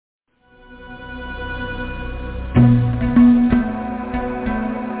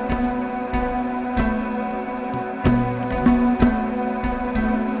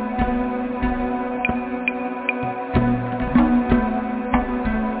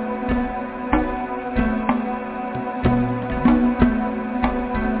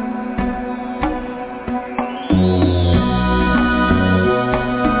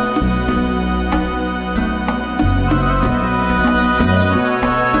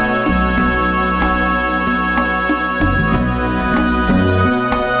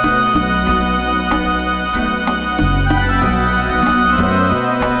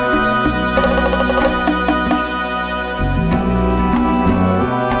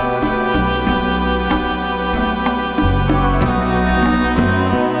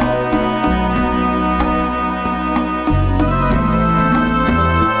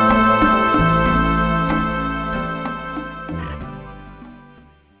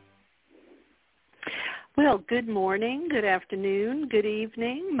Well, good morning, good afternoon, good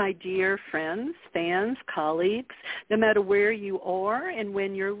evening, my dear friends, fans, colleagues, no matter where you are and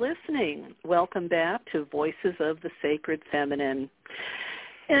when you're listening. Welcome back to Voices of the Sacred Feminine.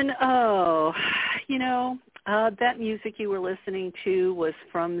 And that music you were listening to was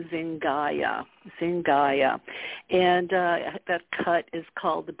from Zingaya. And that cut is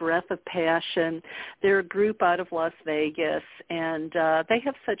called The Breath of Passion. They're a group out of Las Vegas, and they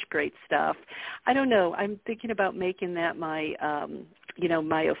have such great stuff. I don't know. I'm thinking about making that my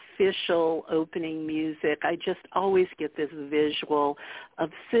my official opening music. I just always get this visual of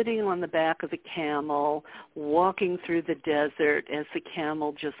sitting on the back of a camel, walking through the desert as the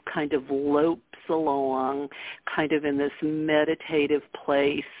camel just kind of lopes along, kind of in this meditative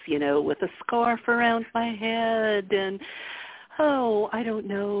place, with a scarf around my head and I don't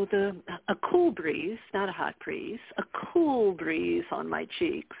know, a cool breeze, not a hot breeze, a cool breeze on my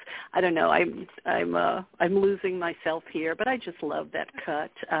cheeks. I don't know. I'm losing myself here, but I just love that cut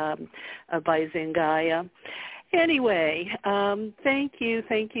by Zingaya. Anyway, thank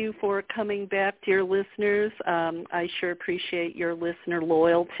you for coming back, dear listeners. I sure appreciate your listener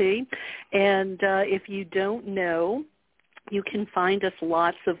loyalty. And if you don't know, you can find us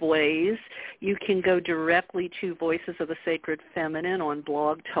lots of ways. You can go directly to Voices of the Sacred Feminine on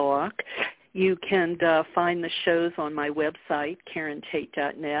Blog Talk. You can find the shows on my website,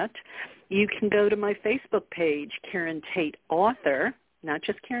 KarenTate.net. You can go to my Facebook page, Karen Tate Author, not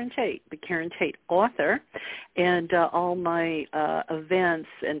just Karen Tate, but Karen Tate Author, and all my events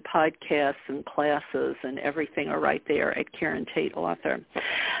and podcasts and classes and everything are right there at Karen Tate Author.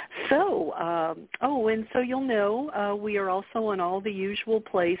 So, and so you'll know we are also on all the usual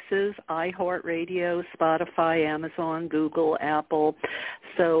places, iHeartRadio, Spotify, Amazon, Google, Apple.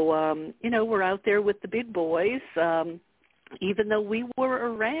 So, we're out there with the big boys. Even though we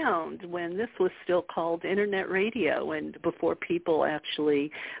were around when this was still called Internet Radio and before people actually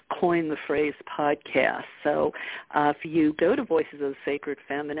coined the phrase podcast. So if you go to Voices of the Sacred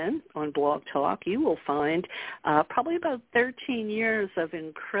Feminine on Blog Talk, you will find probably about 13 years of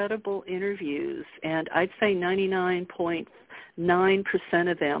incredible interviews, and I'd say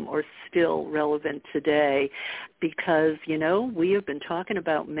 99.9% of them are still relevant today because, we have been talking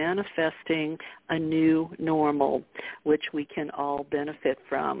about manifesting a new normal, which we can all benefit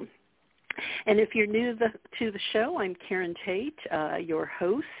from. And if you're new to the show, I'm Karen Tate, your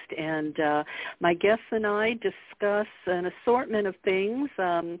host, and my guests and I discuss an assortment of things.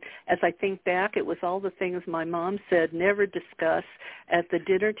 As I think back, it was all the things my mom said never discuss at the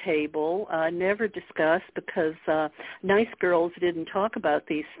dinner table, never discuss because nice girls didn't talk about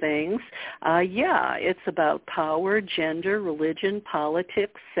these things. It's about power, gender, religion,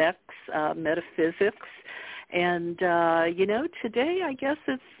 politics, sex, metaphysics. And, today I guess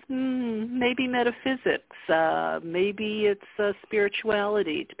it's maybe metaphysics, maybe it's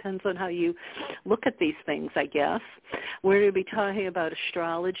spirituality. Depends on how you look at these things, I guess. We're going to be talking about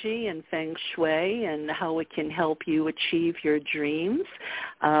astrology and Feng Shui and how it can help you achieve your dreams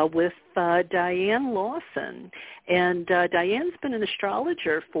with Dianne Lawson. And Dianne's been an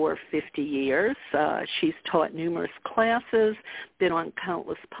astrologer for 50 years. She's taught numerous classes, been on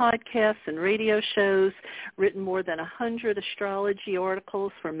countless podcasts and radio shows, written more than 100 astrology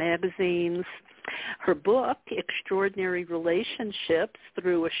articles for magazines. Her book, Extraordinary Relationships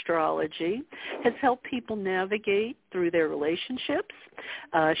Through Astrology, has helped people navigate through their relationships.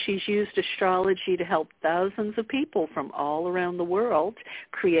 She's used astrology to help thousands of people from all around the world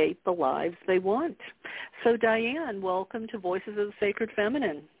create the lives they want. So, Dianne, welcome to Voices of the Sacred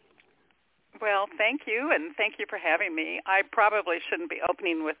Feminine. Well, thank you, and thank you for having me. I probably shouldn't be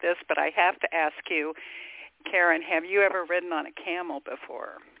opening with this, but I have to ask you, Karen, have you ever ridden on a camel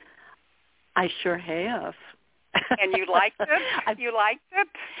before? I sure have. And you liked it? You liked it?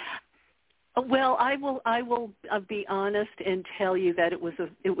 Well, I will be honest and tell you that it was a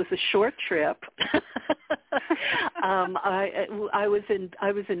short trip. I was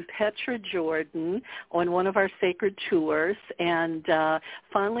in Petra, Jordan, on one of our sacred tours, and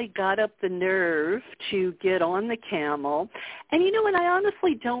finally got up the nerve to get on the camel. And and I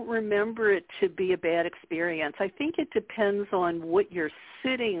honestly don't remember it to be a bad experience. I think it depends on what you're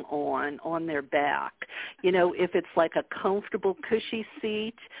sitting on their back. If it's like a comfortable, cushy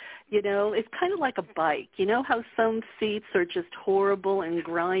seat. It's kind of like a bike. You know how some seats are just horrible and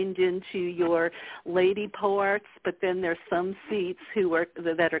grind into your lady parts, but then there's some seats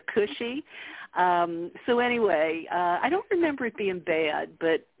that are cushy. So anyway, I don't remember it being bad,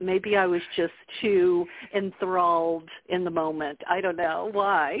 but maybe I was just too enthralled in the moment. I don't know.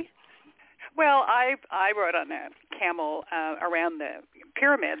 Why? Well, I rode on a camel around the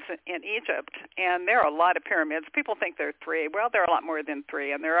pyramids in Egypt, and there are a lot of pyramids. People think there are 3. Well, there are a lot more than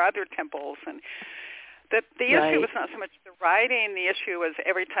 3, and there are other temples. And the issue was not so much the riding. The issue was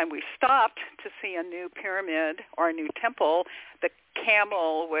every time we stopped to see a new pyramid or a new temple, the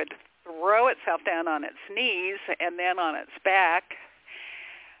camel would throw itself down on its knees and then on its back.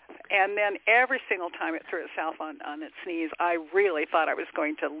 And then every single time it threw itself on its knees, I really thought I was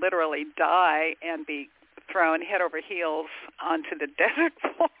going to literally die and be thrown head over heels onto the desert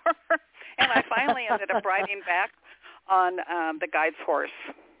floor. And I finally ended up riding back on the guide's horse.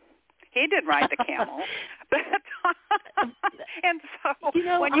 He did ride the camel. And so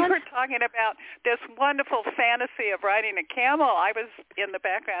when you were talking about this wonderful fantasy of riding a camel, I was in the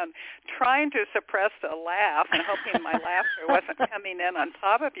background trying to suppress a laugh and hoping my laughter wasn't coming in on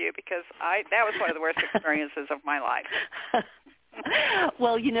top of you, because that was one of the worst experiences of my life.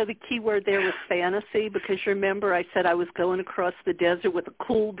 Well, the key word there was fantasy, because remember I said I was going across the desert with a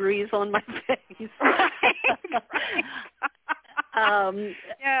cool breeze on my face.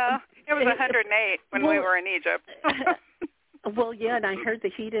 Yeah, it was 108 when we were in Egypt. Well, yeah, and I heard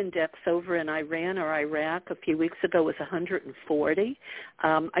the heat index over in Iran or Iraq a few weeks ago was 140.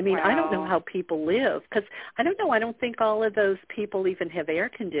 I mean, wow. I don't know how people live, because I don't think all of those people even have air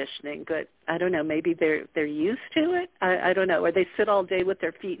conditioning, but I don't know, maybe they're used to it. I don't know. Or they sit all day with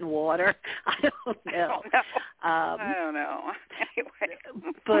their feet in water. I don't know. I don't know. Anyway.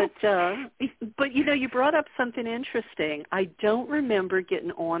 But you brought up something interesting. I don't remember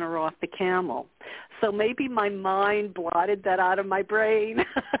getting on or off the camel. So maybe my mind blotted that out of my brain.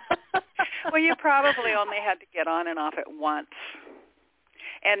 Well, you probably only had to get on and off at once.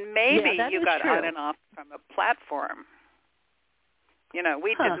 And maybe you got on and off from a platform.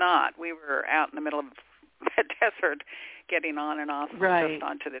 We did not. We were out in the middle of the desert getting on and off just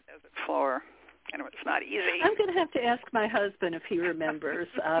onto the desert floor. And it was not easy. I'm going to have to ask my husband if he remembers,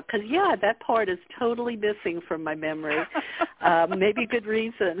 because, that part is totally missing from my memory. Maybe good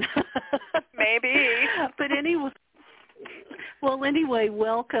reason. Maybe. But anyway,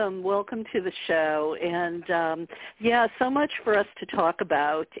 welcome to the show. And, so much for us to talk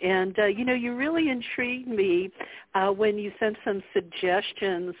about. And, you really intrigued me when you sent some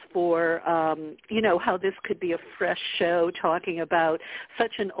suggestions for, how this could be a fresh show talking about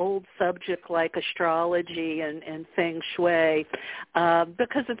such an old subject like astrology and Feng Shui,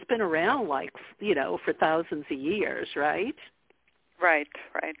 because it's been around for thousands of years, right? Right.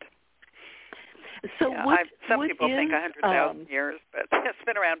 So some people think 100,000 years, but it's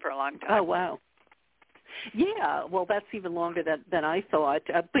been around for a long time. Oh, wow. Yeah, well, that's even longer than I thought.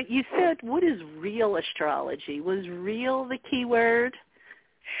 But you said, what is real astrology? Was real the key word?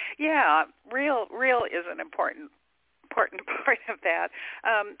 Yeah, real is an important part of that.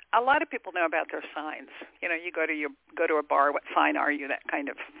 A lot of people know about their signs. You go to a bar, what sign are you? That kind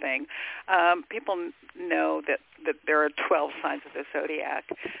of thing. People know that there are 12 signs of the zodiac,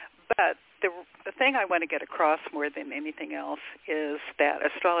 but the thing I want to get across more than anything else is that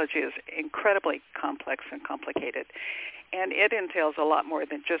astrology is incredibly complex and complicated, and it entails a lot more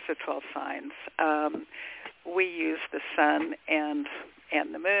than just the 12 signs. We use the sun and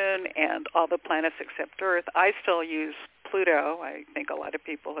the moon and all the planets except Earth. I still use Pluto. I think a lot of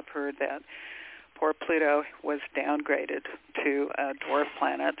people have heard that poor Pluto was downgraded to a dwarf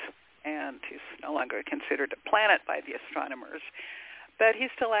planet, and he's no longer considered a planet by the astronomers. But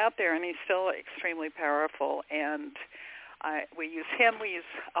he's still out there, and he's still extremely powerful. And we use him. We use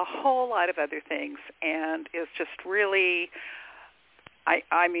a whole lot of other things, and it's just really,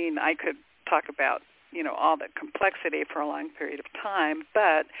 I mean, I could talk about, all the complexity for a long period of time.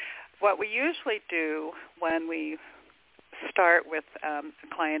 But what we usually do when we start with a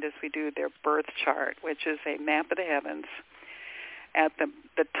client is we do their birth chart, which is a map of the heavens at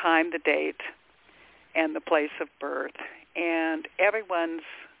the time, the date, and the place of birth. And everyone's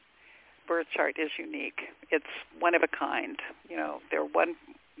birth chart is unique. It's one of a kind.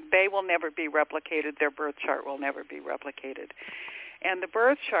 They will never be replicated. Their birth chart will never be replicated. And the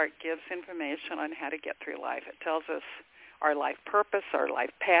birth chart gives information on how to get through life. It tells us our life purpose, our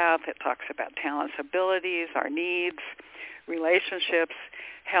life path. It talks about talents, abilities, our needs, relationships,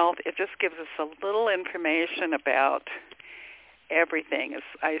 health. It just gives us a little information about everything.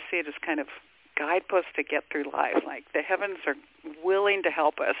 I see it as kind of guideposts to get through life. Like the heavens are willing to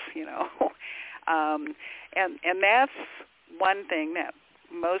help us, and that's one thing that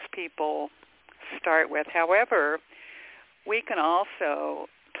most people start with. However, we can also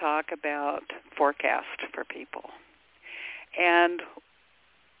talk about forecast for people, and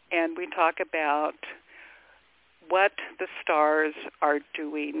we talk about what the stars are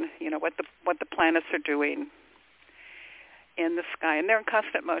doing, what the planets are doing in the sky, and they're in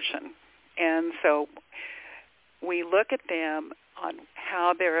constant motion. And so we look at them on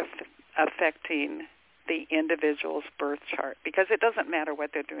how they're affecting the individual's birth chart, because it doesn't matter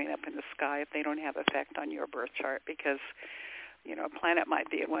what they're doing up in the sky if they don't have effect on your birth chart, because a planet might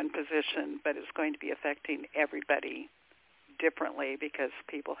be in one position, but it's going to be affecting everybody differently because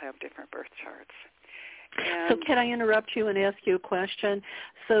people have different birth charts. So can I interrupt you and ask you a question?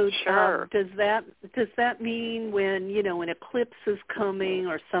 So sure. Does that mean when an eclipse is coming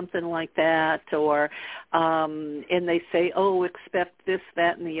or something like that, or and they say, oh, expect this,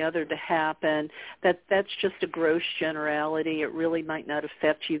 that, and the other to happen, that's just a gross generality? It really might not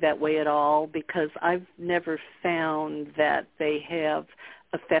affect you that way at all, because I've never found that they have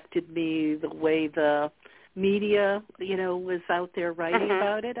affected me the way the media, was out there writing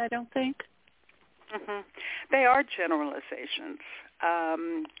about it, I don't think. Mm-hmm. They are generalizations.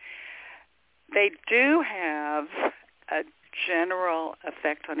 They do have a general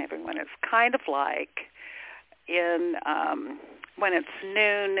effect on everyone. It's kind of like when it's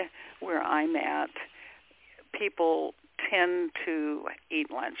noon where I'm at, people tend to eat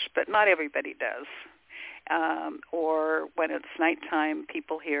lunch, but not everybody does. Or when it's nighttime,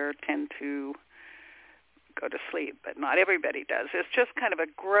 people here tend to go to sleep, but not everybody does. It's just kind of a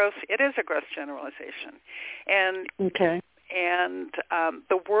gross generalization. And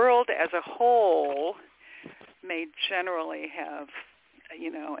the world as a whole may generally have,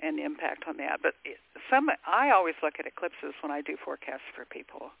 an impact on that. But I always look at eclipses when I do forecasts for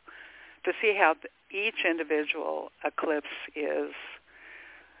people to see how each individual eclipse is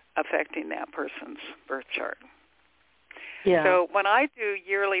affecting that person's birth chart. Yeah. So when I do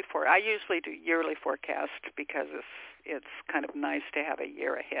I usually do yearly forecast because it's kind of nice to have a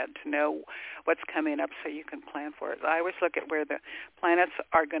year ahead to know what's coming up so you can plan for it. I always look at where the planets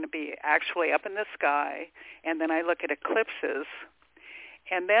are going to be actually up in the sky, and then I look at eclipses,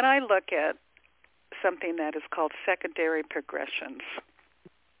 and then I look at something that is called secondary progressions.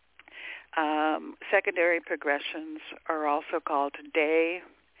 Secondary progressions are also called day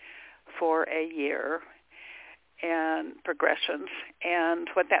for a year and progressions. And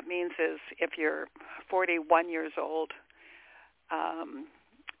what that means is if you're 41 years old,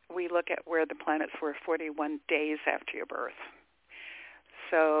 we look at where the planets were 41 days after your birth.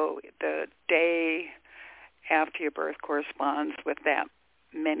 So the day after your birth corresponds with that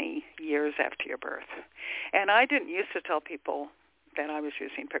many years after your birth. And I didn't used to tell people that I was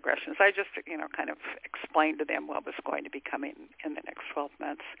using progressions. I just, kind of explained to them what was going to be coming in the next 12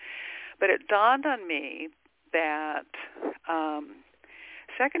 months. But it dawned on me that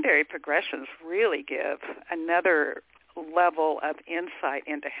secondary progressions really give another level of insight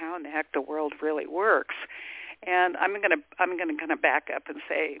into how in the heck the world really works. And I'm going to kind of back up and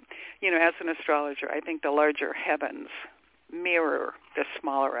say, as an astrologer, I think the larger heavens mirror the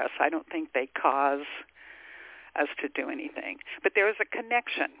smaller us. I don't think they cause us to do anything, but there is a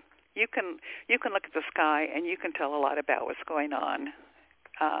connection. You can look at the sky and you can tell a lot about what's going on.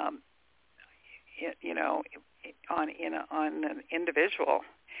 On an individual,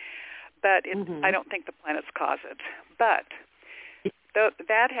 but I don't think the planets cause it. But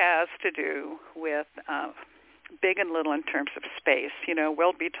that has to do with big and little in terms of space.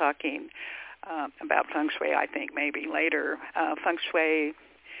 We'll be talking about Feng Shui, I think, maybe later. Feng Shui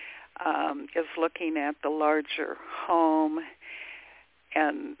is looking at the larger home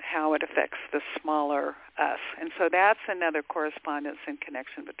and how it affects the smaller us. And so that's another correspondence and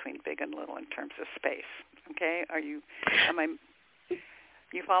connection between big and little in terms of space. Okay? You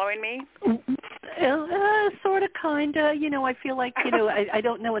following me? Sort of, kind of. I feel like, I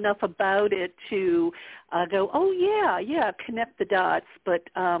don't know enough about it to go, oh, yeah, connect the dots. But,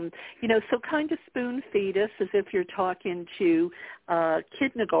 so kind of spoon feed us as if you're talking to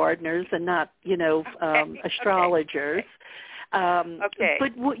kindergartners and not, astrologers. Okay.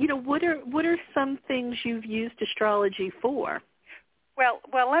 But what are some things you've used astrology for? Well,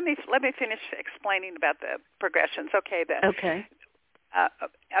 let me finish explaining about the progressions. Okay. Okay.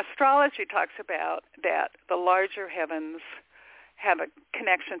 Astrology talks about that the larger heavens have a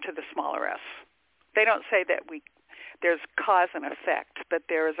connection to the smaller us. They don't say that there's cause and effect, but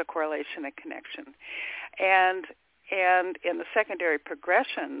there is a correlation and connection. And in the secondary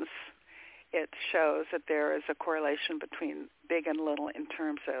progressions, it shows that there is a correlation between big and little in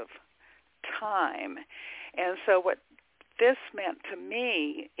terms of time. And so what this meant to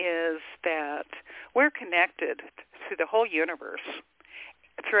me is that we're connected to the whole universe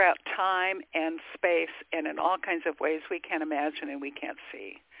throughout time and space and in all kinds of ways we can't imagine and we can't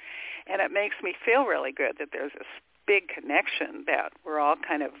see. And it makes me feel really good that there's this big connection, that we're all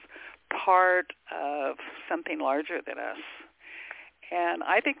kind of part of something larger than us. And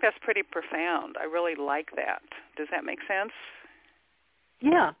I think that's pretty profound. I really like that. Does that make sense?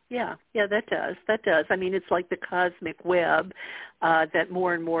 Yeah, that does. I mean, it's like the cosmic web that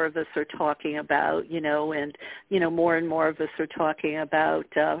more and more of us are talking about, and, more and more of us are talking about,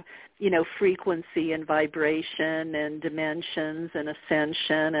 frequency and vibration and dimensions and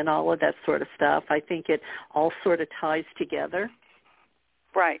ascension and all of that sort of stuff. I think it all sort of ties together.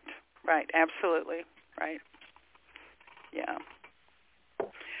 Right, absolutely, right. Yeah.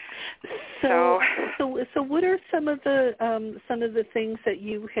 So what are some of the things that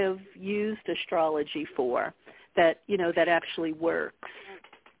you have used astrology for that that actually works?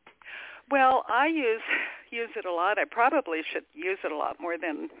 Well, I use it a lot. I probably should use it a lot more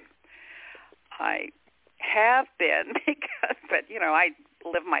than I have been, but I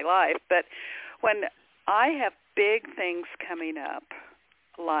live my life. But when I have big things coming up,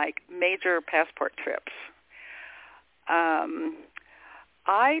 like major passport trips,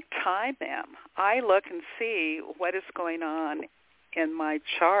 I time them. I look and see what is going on in my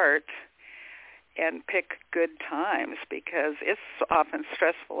chart and pick good times, because it's often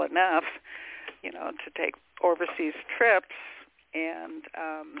stressful enough, to take overseas trips and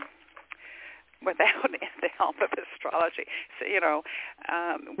without the help of astrology, so,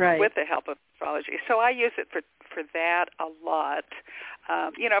 right. With the help of astrology. So I use it for that a lot.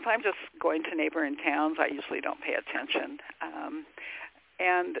 If I'm just going to neighboring towns, I usually don't pay attention.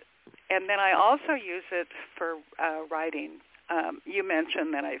 And then I also use it for writing. You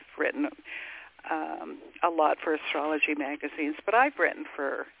mentioned that I've written a lot for astrology magazines, but I've written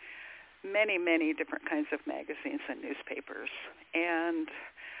for many, many different kinds of magazines and newspapers. And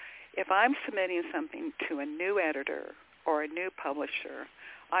if I'm submitting something to a new editor or a new publisher,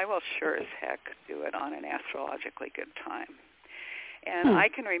 I will sure as heck do it on an astrologically good time. And I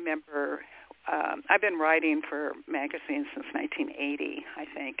can remember, I've been writing for magazines since 1980, I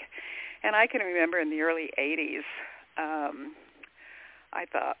think. And I can remember in the early 80s, I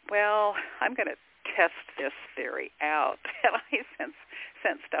thought, well, I'm going to test this theory out. And I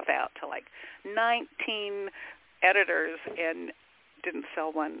sent stuff out to like 19 editors and didn't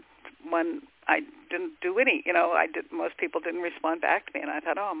sell one. I didn't do any, most people didn't respond back to me. And I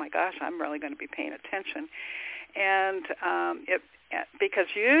thought, oh my gosh, I'm really going to be paying attention. And because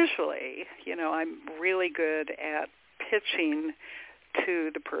usually, I'm really good at pitching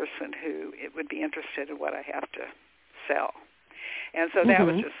to the person who it would be interested in what I have to sell. And so that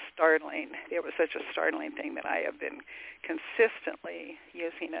was just startling. It was such a startling thing that I have been consistently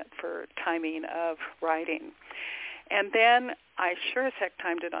using it for timing of writing. And then I sure as heck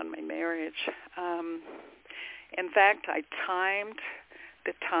timed it on my marriage. In fact, I timed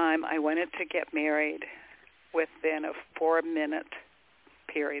the time I wanted to get married within a 4-minute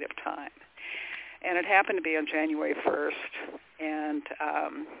period of time. And it happened to be on January 1st. And,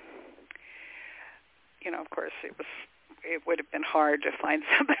 of course, it would have been hard to find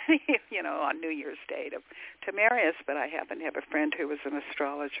somebody, on New Year's Day to marry us. But I happened to have a friend who was an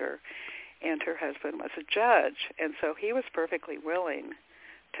astrologer, and her husband was a judge. And so he was perfectly willing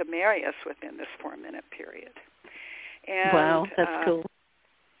to marry us within this 4-minute period. And, wow, that's cool.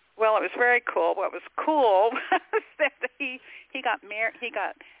 Well, it was very cool. What was cool was that he got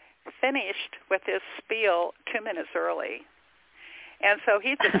finished with his spiel 2 minutes early. And so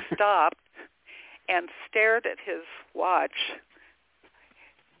he just stopped and stared at his watch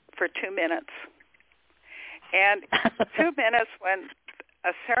for 2 minutes. And 2 minutes when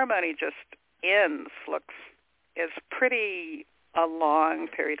a ceremony just ends is pretty a long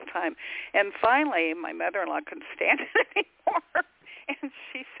period of time. And finally, my mother-in-law couldn't stand it anymore. And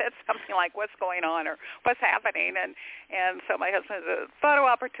she said something like, what's going on or what's happening? And so my husband had a photo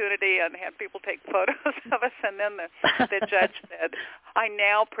opportunity and had people take photos of us. And then the judge said, I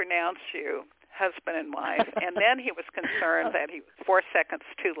now pronounce you husband and wife. And then he was concerned that he was 4 seconds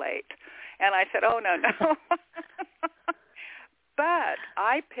too late. And I said, oh, no. But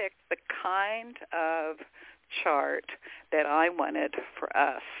I picked the kind of chart that I wanted for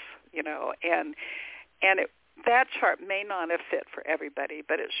us, and that chart may not have fit for everybody,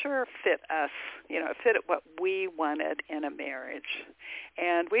 but it sure fit us, it fit what we wanted in a marriage.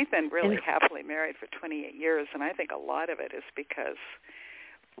 And we've been really happily married for 28 years, and I think a lot of it is because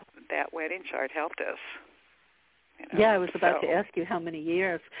that wedding chart helped us. Yeah, I was about to ask you how many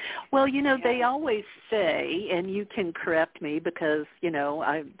years. Well, they always say, and you can correct me because,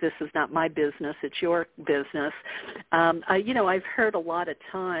 this is not my business, it's your business. I've heard a lot of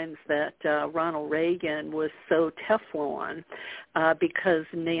times that Ronald Reagan was so Teflon because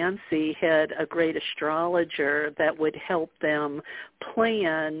Nancy had a great astrologer that would help them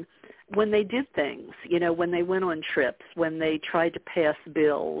plan when they did things, when they went on trips, when they tried to pass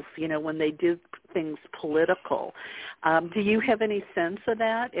bills, when they did things political. Do you have any sense of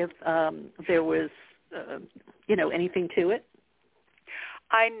that, if there was, anything to it?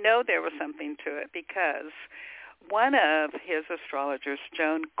 I know there was something to it because one of his astrologers,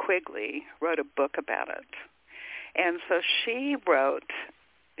 Joan Quigley, wrote a book about it. And so she wrote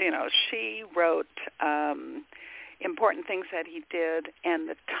important things that he did and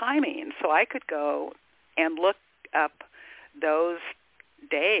the timing. So I could go and look up those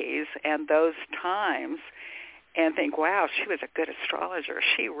days and those times and think, wow, she was a good astrologer.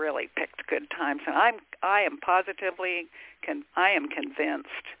 She really picked good times. And I am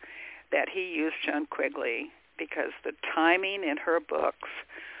convinced that he used Joan Quigley because the timing in her books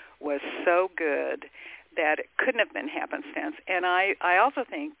was so good that it couldn't have been happenstance. And I also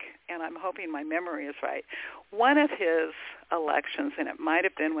think, and I'm hoping my memory is right, one of his elections, and it might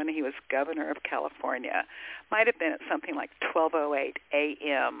have been when he was governor of California, might have been at something like 12:08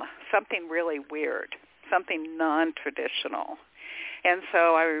 a.m., something really weird, something non-traditional. And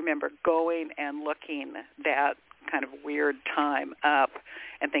so I remember going and looking that kind of weird time up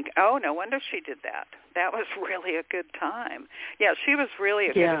and think, oh, no wonder she did that. That was really a good time. Yeah, she was really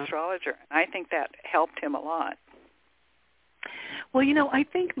a good astrologer. I think that helped him a lot. Well, I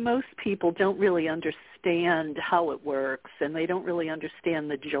think most people don't really understand how it works, and they don't really understand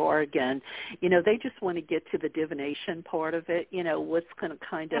the jargon. They just want to get to the divination part of it, what's going to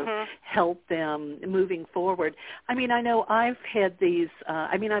kind of help them moving forward. I mean, I know I've had these,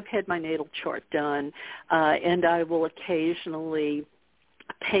 I've had my natal chart done, and I will occasionally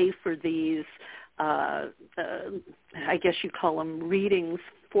pay for these, I guess you call them readings,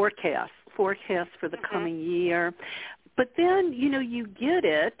 forecasts for the coming year. But then, you get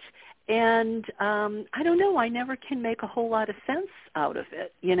it, and I don't know, I never can make a whole lot of sense out of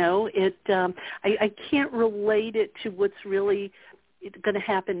it. I can't relate it to what's really going to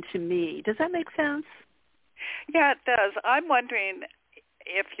happen to me. Does that make sense? Yeah, it does. I'm wondering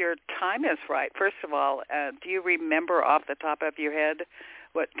if your time is right. First of all, do you remember off the top of your head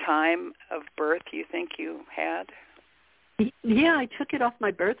what time of birth you think you had? Yeah, I took it off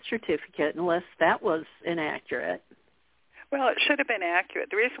my birth certificate, unless that was inaccurate. Well, it should have been accurate.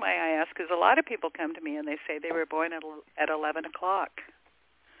 The reason why I ask is a lot of people come to me and they say they were born at 11 o'clock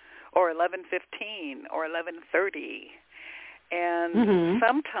or 11:15 or 11:30. And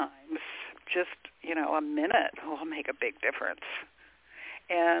sometimes just, a minute will make a big difference.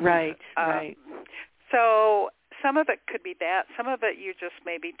 And right. So some of it could be that. Some of it you just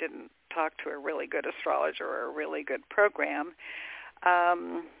maybe didn't talk to a really good astrologer or a really good program.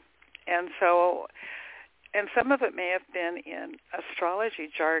 And some of it may have been in astrology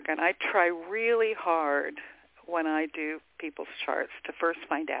jargon. I try really hard when I do people's charts to first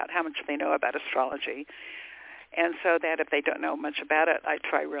find out how much they know about astrology. And so that if they don't know much about it, I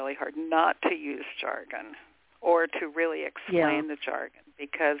try really hard not to use jargon or to really explain the jargon,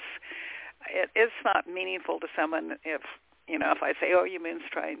 because it's not meaningful to someone if I say, oh, your moon's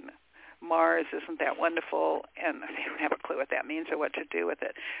trine Mars, isn't that wonderful? And they don't have a clue what that means or what to do with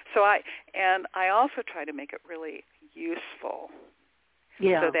it. So I also try to make it really useful,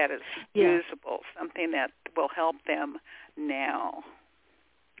 so that it's usable, something that will help them now.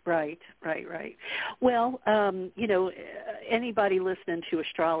 Right. Well, anybody listening to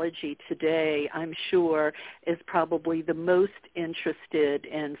astrology today, I'm sure, is probably the most interested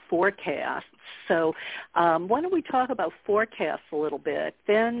in forecasts. So why don't we talk about forecasts a little bit?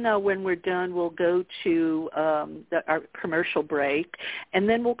 Then when we're done, we'll go to our commercial break, and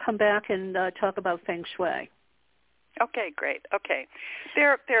then we'll come back and talk about Feng Shui. Okay, great. Okay.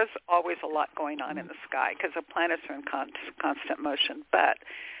 There's always a lot going on in the sky because the planets are in constant motion, but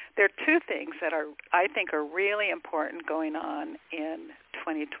there are two things that I think are really important going on in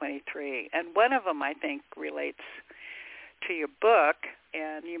 2023, and one of them I think relates to your book,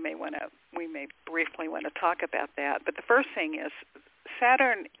 and we may briefly want to talk about that. But the first thing is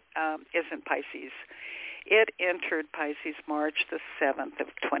Saturn is in Pisces. It entered Pisces March the 7th of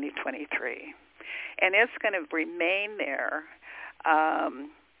 2023. And it's going to remain there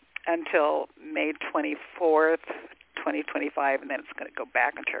until May 24th 2025, and then it's going to go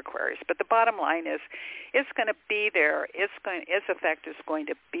back into Aquarius. But the bottom line is, it's going to be there. Its effect is going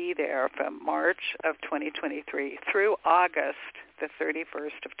to be there from March of 2023 through August the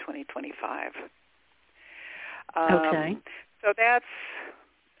 31st of 2025. Okay. So that's,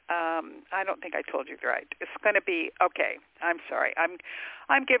 I don't think I told you right. It's going to be, okay, I'm sorry.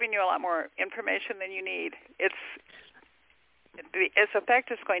 I'm giving you a lot more information than you need. Its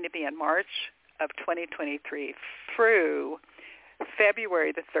effect is going to be in March of 2023 through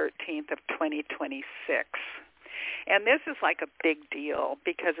February the 13th of 2026. And this is like a big deal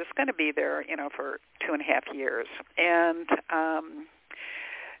because it's going to be there, for 2.5 years. And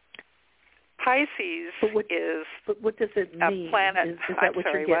Pisces is what does it mean? a planet. Is that what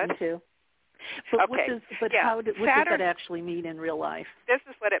you're getting to? But okay. what does that actually mean in real life? This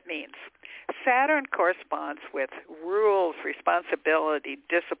is what it means. Saturn corresponds with rules, responsibility,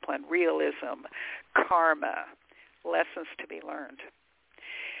 discipline, realism, karma, lessons to be learned.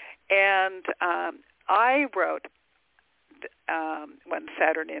 And I wrote when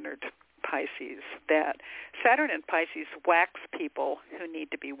Saturn entered Pisces that Saturn and Pisces wax people who need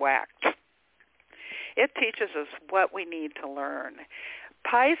to be whacked. It teaches us what we need to learn.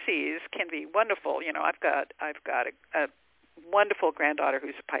 Pisces can be wonderful. I've got a wonderful granddaughter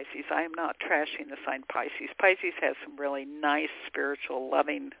who's a Pisces. I am not trashing the sign Pisces. Pisces has some really nice, spiritual,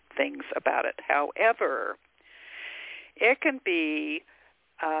 loving things about it. However, it can be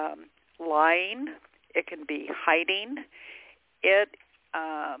lying. It can be hiding. It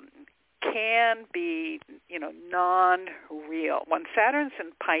can be, non-real. When Saturn's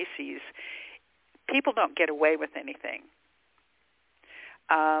in Pisces, people don't get away with anything.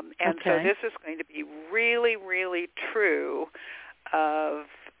 And so this is going to be really, really true of,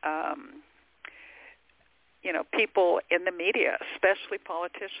 people in the media, especially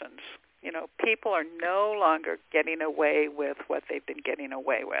politicians. People are no longer getting away with what they've been getting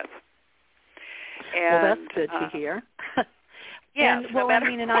away with. And, well, that's good to hear. Yes.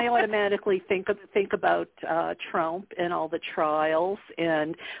 And I automatically think about Trump and all the trials,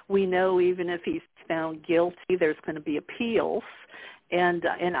 and we know even if he's found guilty, there's going to be appeals. And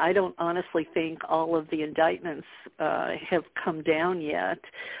I don't honestly think all of the indictments have come down yet.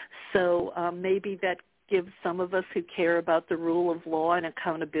 So maybe that gives some of us who care about the rule of law and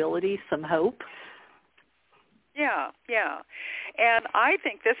accountability some hope. Yeah. And I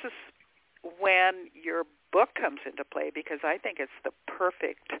think this is when your book comes into play, because I think it's the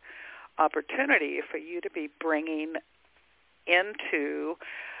perfect opportunity for you to be bringing into,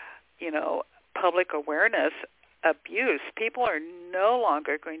 public awareness abuse. People are no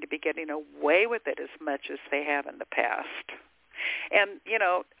longer going to be getting away with it as much as they have in the past. And,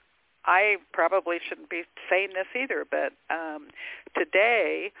 I probably shouldn't be saying this either, but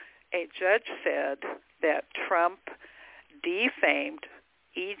today a judge said that Trump defamed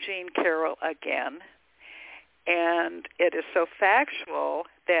E. Jean Carroll again, and it is so factual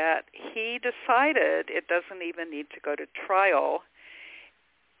that he decided it doesn't even need to go to trial.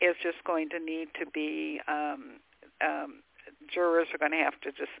 It's just going to need to be jurors are going to have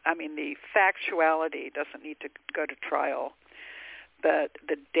to the factuality doesn't need to go to trial, but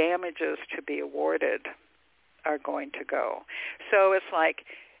the damages to be awarded are going to go. So it's like,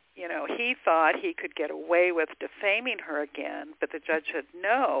 he thought he could get away with defaming her again, but the judge said,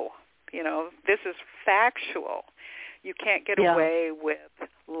 no, this is factual. You can't get away with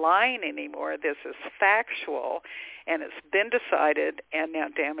lying anymore. This is factual, and it's been decided, and now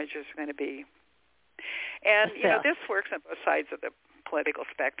damages are going to be. And, this works on both sides of the political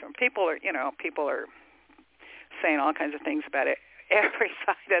spectrum. People are saying all kinds of things about it, every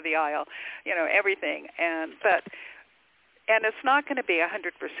side of the aisle, everything. And it's not going to be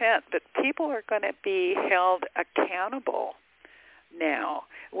 100%, but people are going to be held accountable now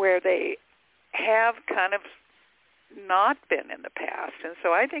where they have kind of not been in the past. And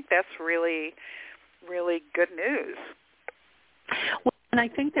so I think that's really, really good news. Well, and I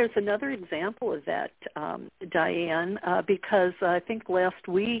think there's another example of that, Dianne, because I think last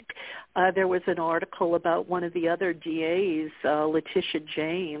week there was an article about one of the other DAs, Letitia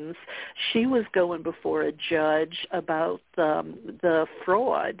James. She was going before a judge about the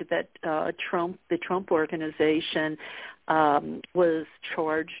fraud that the Trump organization was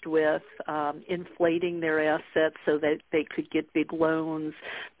charged with inflating their assets so that they could get big loans,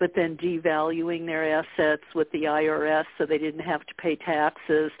 but then devaluing their assets with the IRS so they didn't have to pay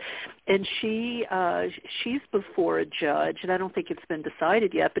taxes. And she's before a judge, and I don't think it's been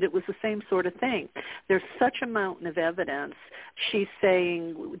decided yet, but it was the same sort of thing. There's such a mountain of evidence. She's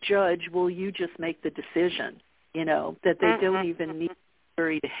saying, Judge, will you just make the decision, that they don't even need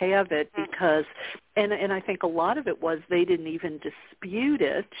jury to have it because, and I think a lot of it was they didn't even dispute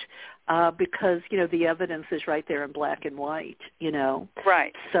it because, the evidence is right there in black and white,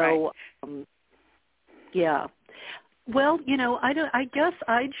 Right. So, right. Yeah. Well, I guess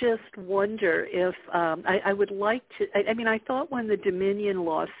I just wonder if I would like to. I thought when the Dominion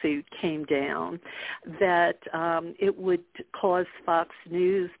lawsuit came down that it would cause Fox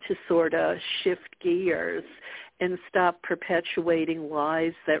News to sort of shift gears and stop perpetuating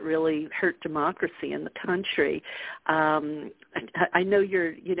lies that really hurt democracy in the country. I know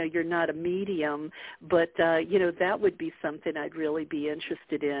you're not a medium, but that would be something I'd really be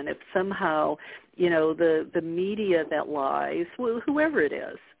interested in. If somehow, the media that lies, whoever it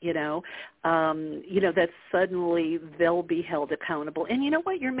is, that suddenly they'll be held accountable. And you know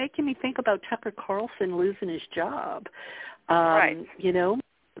what? You're making me think about Tucker Carlson losing his job. Right.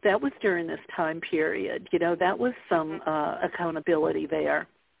 That was during this time period. That was some accountability there.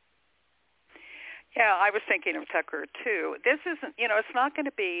 Yeah, I was thinking of Tucker, too. This isn't, it's not going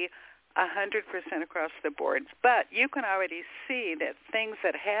to be 100% across the board, but you can already see that things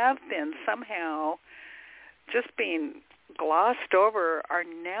that have been somehow just being glossed over are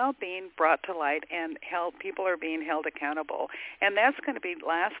now being brought to light and people are being held accountable. And that's going to be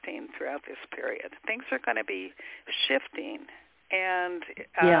lasting throughout this period. Things are going to be shifting. And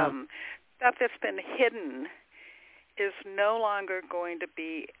stuff that's been hidden is no longer going to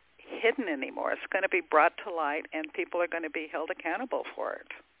be hidden anymore. It's going to be brought to light, and people are going to be held accountable for it.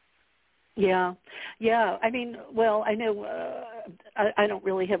 Yeah. I know I don't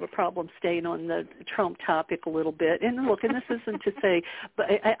really have a problem staying on the Trump topic a little bit. And look, and this isn't to say, but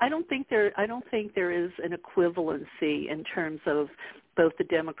I don't think there is an equivalency in terms of both the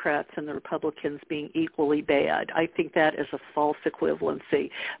Democrats and the Republicans being equally bad. I think that is a false equivalency.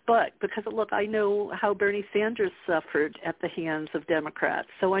 But because, look, I know how Bernie Sanders suffered at the hands of Democrats,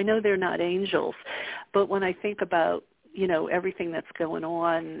 so I know they're not angels. But when I think about everything that's going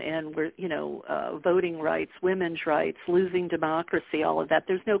on and we're, voting rights, women's rights, losing democracy, all of that,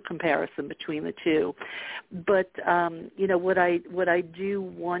 there's no comparison between the two. But, what I do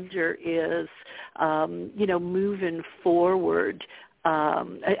wonder is, moving forward,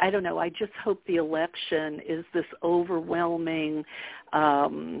 I don't know, I just hope the election is this overwhelming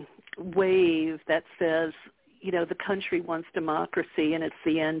wave that says, the country wants democracy and it's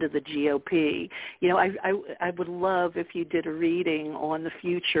the end of the GOP. I would love if you did a reading on the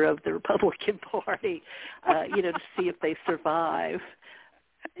future of the Republican Party, to see if they survive,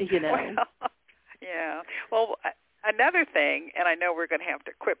 Well, yeah. Well, another thing, and I know we're going to have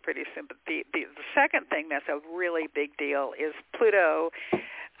to quit pretty soon, but the second thing that's a really big deal is Pluto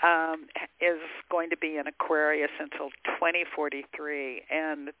is going to be in Aquarius until 2043,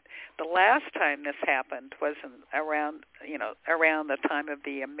 and the last time this happened was around the time of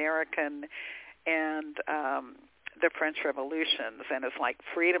the American and the French revolutions, and it's like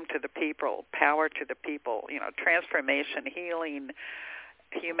freedom to the people, power to the people, transformation, healing,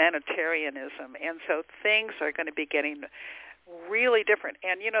 humanitarianism, and so things are going to be getting really different.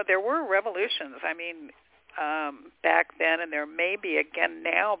 And there were revolutions. Back then, and there may be again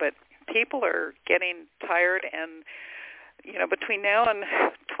now, but people are getting tired, and between now and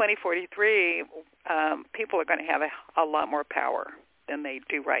 2043, people are going to have a lot more power than they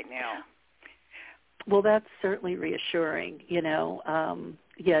do right now. Well, that's certainly reassuring,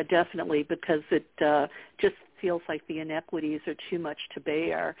 yeah, definitely, because it just feels like the inequities are too much to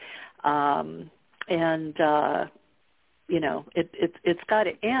bear, it's got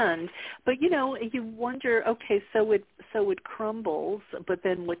to end. But you wonder, okay, so it crumbles, but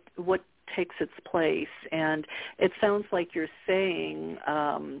then what takes its place? And it sounds like you're saying,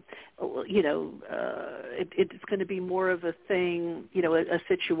 it's going to be more of a thing, a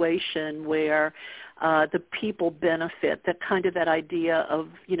situation where the people benefit. That idea of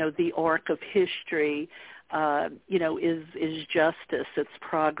the arc of history. Is justice, it's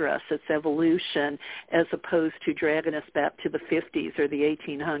progress, it's evolution, as opposed to dragging us back to the 50s or the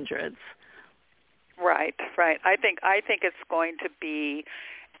 1800s. Right. I think it's going to be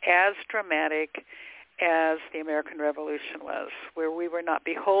as dramatic as the American Revolution was, where we were not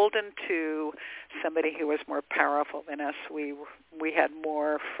beholden to somebody who was more powerful than us. We had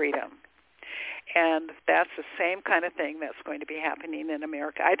more freedom. And that's the same kind of thing that's going to be happening in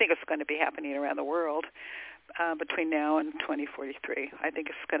America. I think it's going to be happening around the world between now and 2043. I think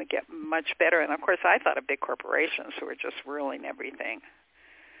it's going to get much better. And, of course, I thought of big corporations who are just ruling everything.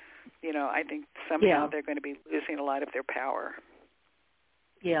 I think somehow they're going to be losing a lot of their power.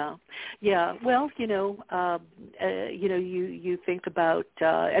 Yeah. Well, you think about.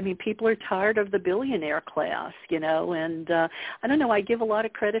 People are tired of the billionaire class, and I don't know. I give a lot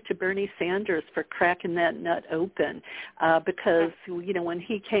of credit to Bernie Sanders for cracking that nut open, because when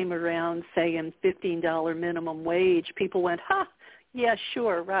he came around saying $15 minimum wage, people went, "Ha." Yeah,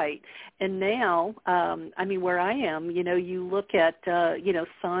 sure, right. And now, where I am, you look at,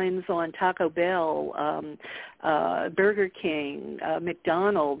 signs on Taco Bell, Burger King,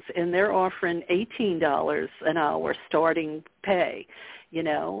 McDonald's, and they're offering $18 an hour starting pay,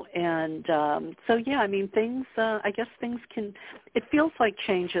 and things, I guess things it feels like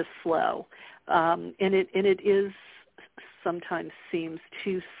change is slow, and it is sometimes seems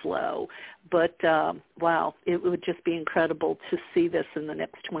too slow, but wow, it would just be incredible to see this in the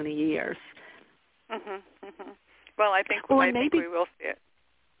next 20 years. Well, I think we will see it.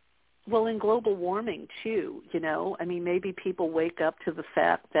 Well, in global warming too, maybe people wake up to the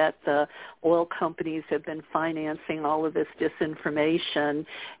fact that the oil companies have been financing all of this disinformation,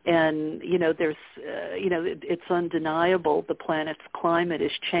 and there's it's undeniable the planet's climate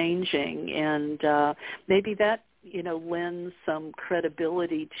is changing, and maybe that lends some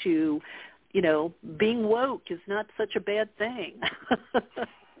credibility to, being woke is not such a bad thing.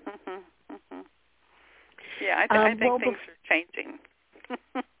 Yeah, I think things are changing.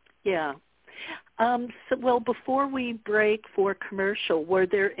 Yeah. Before we break for commercial, were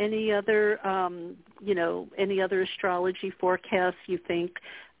there any other, any other astrology forecasts you think,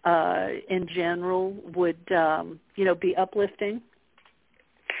 in general, would, be uplifting?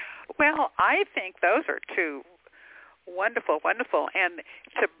 Well, I think those are two wonderful, and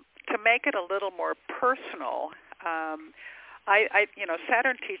to make it a little more personal,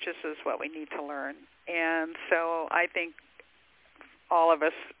 Saturn teaches us what we need to learn, and so I think all of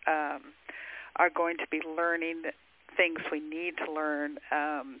us are going to be learning things we need to learn,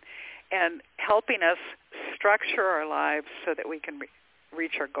 and helping us structure our lives so that we can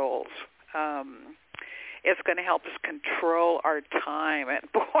reach our goals. It's going to help us control our time,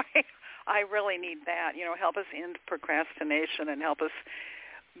 and boy, I really need that. Help us end procrastination and help us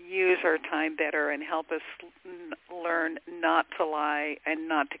use our time better and help us learn not to lie and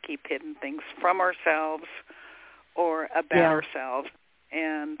not to keep hidden things from ourselves or about ourselves.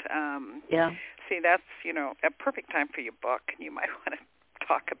 And see, that's, a perfect time for your book, and you might want to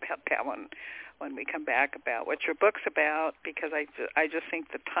talk about that one when we come back about what your book's about, because I just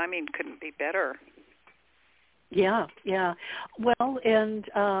think the timing couldn't be better. Yeah. Well, and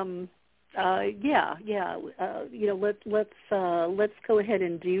let's go ahead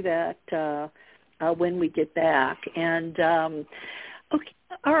and do that when we get back. And okay,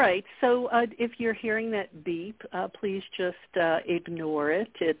 all right. So if you're hearing that beep, please just ignore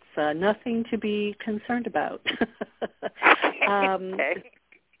it. It's nothing to be concerned about. Okay.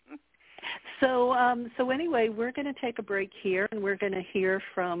 So anyway, we're going to take a break here, and we're going to hear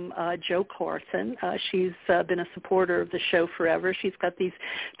from Jo Carson. She's been a supporter of the show forever. She's got these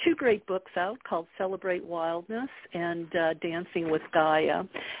two great books out called Celebrate Wildness and Dancing with Gaia.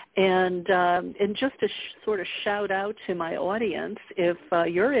 And just to sort of shout out to my audience, if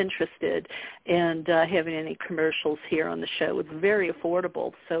you're interested in having any commercials here on the show, it's very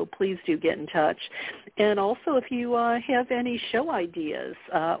affordable, so please do get in touch. And also, if you have any show ideas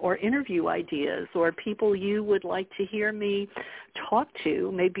or interview ideas or people you would like to hear me talk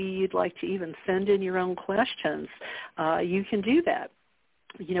to, maybe you'd like to even send in your own questions, you can do that.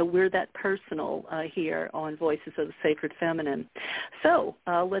 We're that personal here on Voices of the Sacred Feminine. So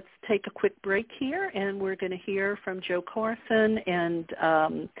let's take a quick break here, and we're going to hear from Jo Carson and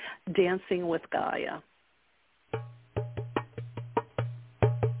Dancing with Gaia.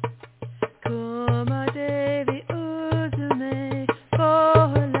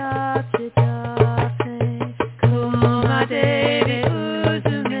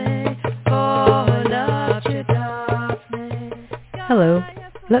 Hello.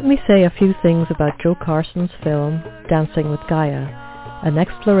 Let me say a few things about Jo Carson's film, Dancing with Gaia, an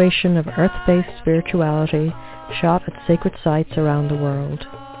exploration of earth-based spirituality shot at sacred sites around the world.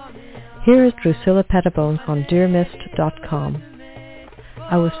 Here is Drusilla Pettibone on dearmist.com.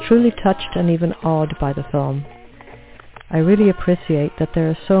 I was truly touched and even awed by the film. I really appreciate that there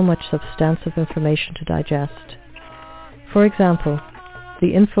is so much substantive information to digest. For example,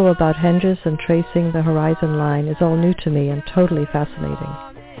 the info about henges and tracing the horizon line is all new to me and totally fascinating.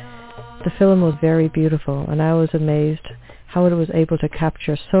 The film was very beautiful, and I was amazed how it was able to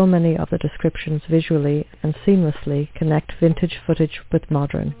capture so many of the descriptions visually and seamlessly connect vintage footage with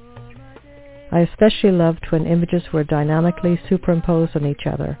modern. I especially loved when images were dynamically superimposed on each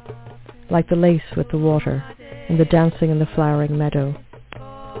other, like the lace with the water and the dancing in the flowering meadow.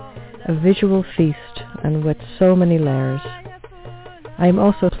 a visual feast and with so many layers. I am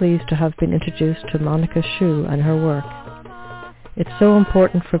also pleased to have been introduced to Monica Shu and her work. It's so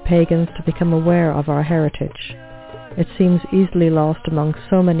important for pagans to become aware of our heritage. It seems easily lost among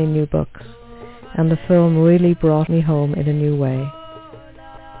so many new books, and the film really brought me home in a new way.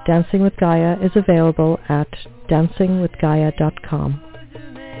 Dancing with Gaia is available at dancingwithgaia.com.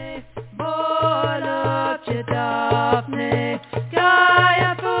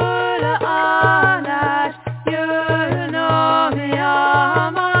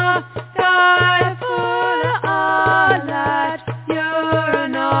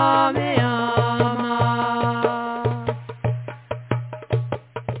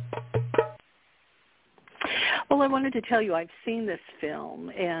 Well, I wanted to tell you I've seen this film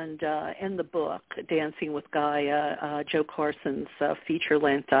and the book, Dancing with Gaia, Joe Carson's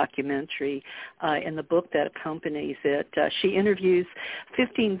feature-length documentary, and the book that accompanies it. She interviews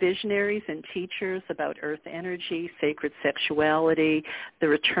 15 visionaries and teachers about earth energy, sacred sexuality, the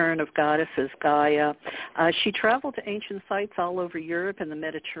return of goddesses Gaia. She traveled to ancient sites all over Europe and the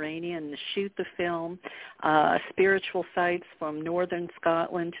Mediterranean to shoot the film, spiritual sites from northern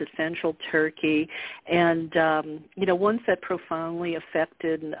Scotland to central Turkey, and ones that profoundly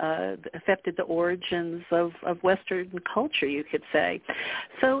affected the origins of Western culture, you could say.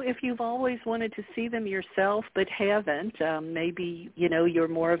 So if you've always wanted to see them yourself but haven't, maybe, you're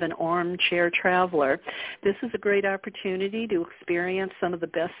more of an armchair traveler, this is a great opportunity to experience some of the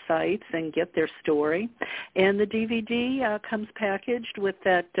best sites and get their story. And the DVD comes packaged with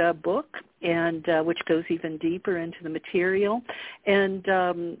that book, and which goes even deeper into the material. And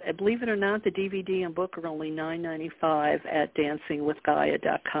believe it or not, the DVD and book are only $9.95 at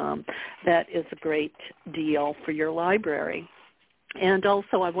dancingwithgaia.com. That is a great deal for your library. And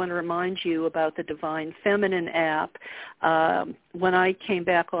also I want to remind you about the Divine Feminine app. When I came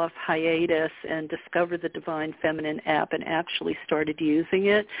back off hiatus and discovered the Divine Feminine app and actually started using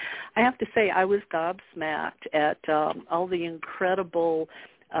it, I have to say I was gobsmacked at all the incredible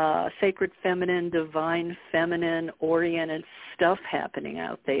sacred feminine, divine feminine oriented stuff happening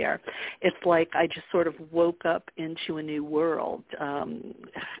out there. It's like I just sort of woke up into a new world.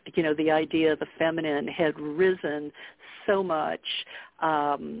 The idea of the feminine had risen so much.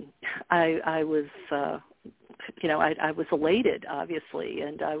 I was I was elated, obviously,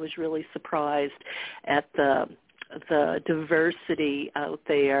 and I was really surprised at the diversity out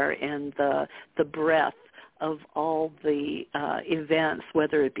there and the breadth of all the events,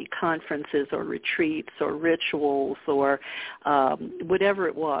 whether it be conferences or retreats or rituals or whatever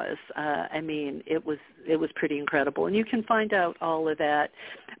it was. It was pretty incredible. And you can find out all of that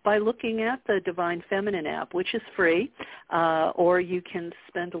by looking at the Divine Feminine app, which is free, or you can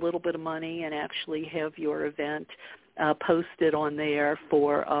spend a little bit of money and actually have your event posted on there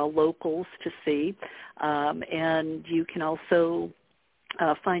for locals to see. And you can also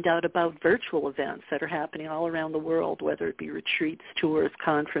find out about virtual events that are happening all around the world, whether it be retreats, tours,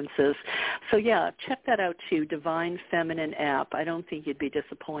 conferences. So, yeah, check that out, too, Divine Feminine app. I don't think you'd be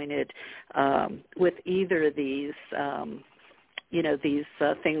disappointed with either of these these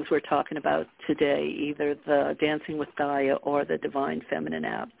things we're talking about today, either the Dancing with Gaia or the Divine Feminine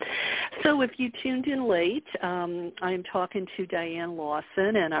app. So if you tuned in late, I'm talking to Dianne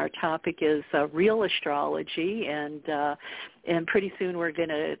Lawson, and our topic is real astrology, and pretty soon we're going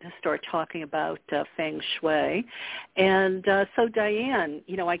to start talking about Feng Shui. And so, Dianne,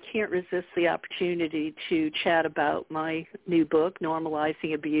 I can't resist the opportunity to chat about my new book,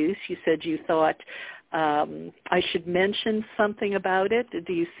 Normalizing Abuse. You said you thought I should mention something about it.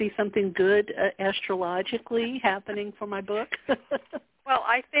 Do you see something good astrologically happening for my book? Well,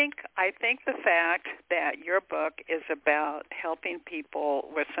 I think the fact that your book is about helping people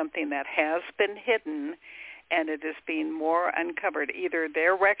with something that has been hidden and it is being more uncovered. Either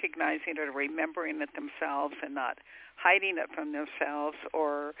they're recognizing it or remembering it themselves and not hiding it from themselves,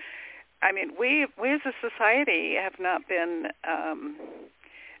 or, we as a society have not been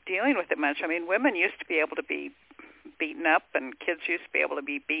dealing with it much. Women used to be able to be beaten up, and kids used to be able to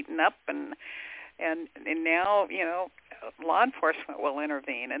be beaten up, and now, law enforcement will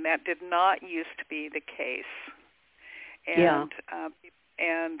intervene, and that did not used to be the case. And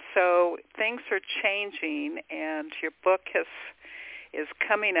and so things are changing, and your book is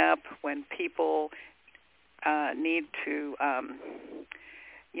coming up when people need to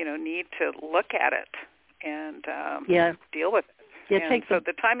look at it and deal with it. Yeah, so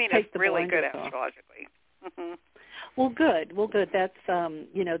the timing is really good astrologically. Mm-hmm. Well, good. That's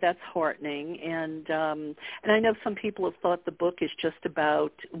that's heartening, and I know some people have thought the book is just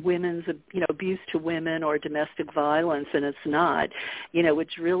about women's abuse to women or domestic violence, and it's not.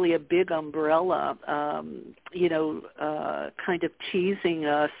 It's really a big umbrella, kind of teasing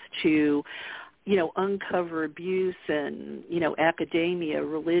us to uncover abuse in, academia,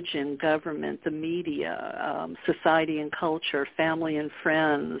 religion, government, the media, society and culture, family and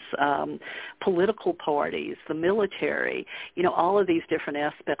friends, political parties, the military, all of these different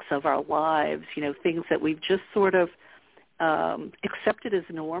aspects of our lives, things that we've just sort of accepted as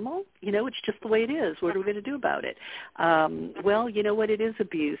normal. It's just the way it is. What are we going to do about it? Well, you know what? It is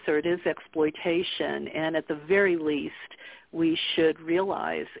abuse or it is exploitation, and at the very least, we should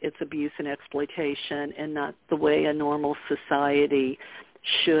realize it's abuse and exploitation and not the way a normal society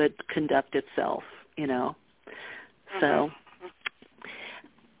should conduct itself, So,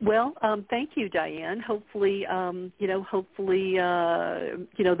 well, thank you, Dianne. Hopefully, the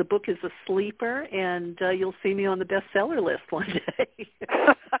book is a sleeper, and you'll see me on the bestseller list one day.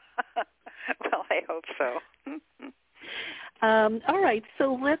 Well, I hope so. All right,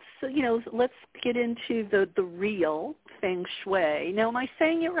 so let's get into the real Feng Shui. Now, am I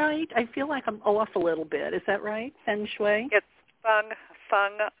saying it right? I feel like I'm off a little bit. Is that right, Feng Shui? It's Feng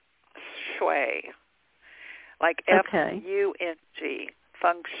Shui, like F-U-N-G,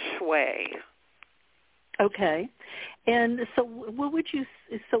 Feng Shui. Okay, and so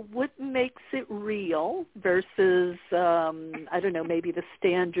what makes it real versus maybe the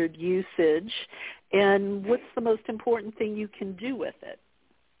standard usage, and what's the most important thing you can do with it?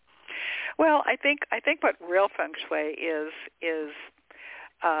 Well, I think what real Feng Shui is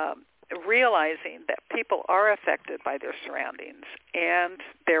realizing that people are affected by their surroundings, and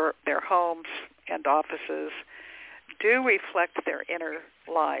their homes and offices do reflect their inner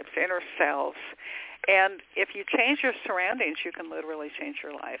lives, inner selves. And if you change your surroundings, you can literally change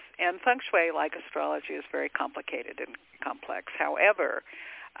your life. And Feng Shui, like astrology, is very complicated and complex. However,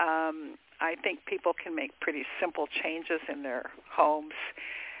 I think people can make pretty simple changes in their homes,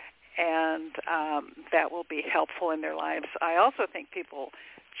 and that will be helpful in their lives. I also think people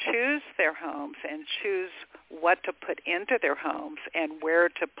choose their homes and choose what to put into their homes and where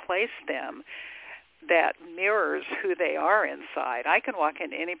to place them that mirrors who they are inside. I can walk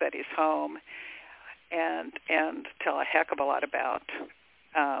into anybody's home and tell a heck of a lot about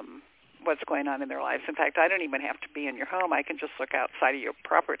what's going on in their lives. In fact, I don't even have to be in your home. I can just look outside of your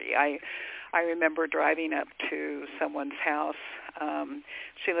property. I remember driving up to someone's house.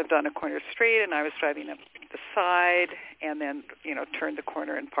 She lived on a corner street, and I was driving up the side and then, turned the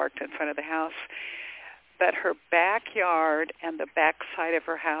corner and parked in front of the house. But her backyard and the back side of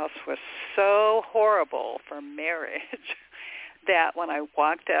her house was so horrible for marriage that when I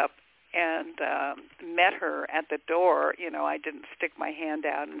walked up and met her at the door, I didn't stick my hand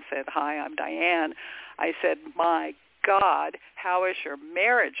out and said, "Hi, I'm Dianne." I said, "My God, how is your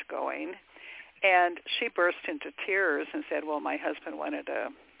marriage going?" And she burst into tears and said, "Well, my husband wanted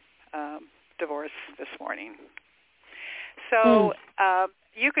a divorce this morning." So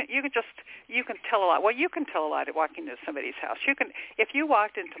you can tell a lot. Well, you can tell a lot at walking into somebody's house. If you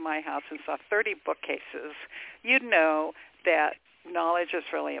walked into my house and saw 30 bookcases, you'd know that knowledge is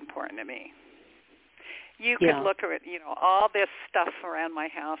really important to me. You could look at, all this stuff around my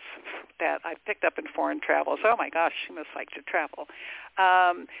house that I picked up in foreign travels. Oh, my gosh, she must like to travel.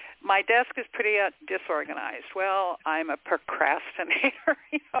 My desk is pretty disorganized. Well, I'm a procrastinator,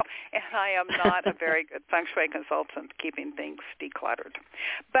 and I am not a very good Feng Shui consultant keeping things decluttered.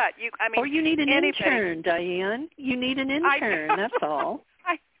 But, Or you need an intern, Dianne. You need an intern, that's all.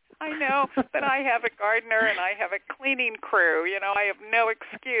 I know, but I have a gardener and I have a cleaning crew. I have no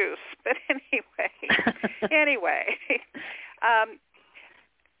excuse. But anyway,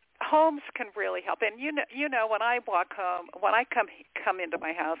 homes can really help. And when I walk home, when I come into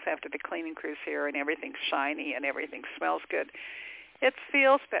my house after the cleaning crew's here and everything's shiny and everything smells good, it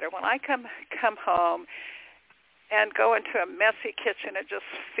feels better. When I come home and go into a messy kitchen, it just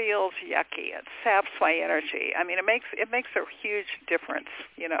feels yucky. It saps my energy. I mean, it makes a huge difference,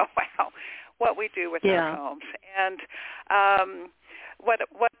 wow, what we do with our homes. And what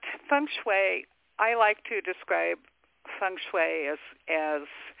Feng Shui, I like to describe Feng Shui as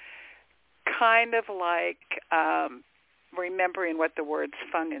kind of like remembering what the words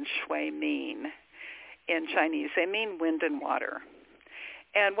Feng and Shui mean in Chinese. They mean wind and water.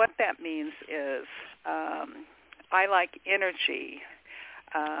 And what that means is I like energy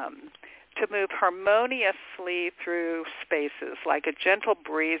to move harmoniously through spaces, like a gentle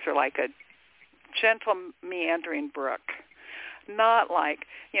breeze or like a gentle meandering brook, not like,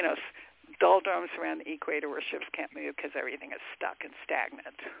 doldrums around the equator where ships can't move because everything is stuck and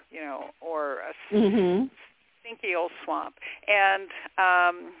stagnant, or a stinky old swamp, and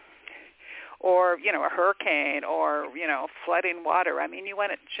or a hurricane, or flooding water. I mean, you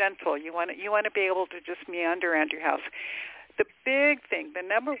want it gentle. You want to be able to just meander around your house. The big thing, the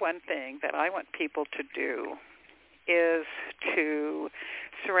number one thing that I want people to do is to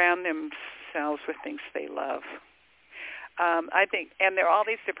surround themselves with things they love. I think, and there are all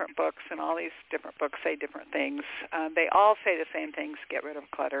these different books, and all these different books say different things. They all say the same things: get rid of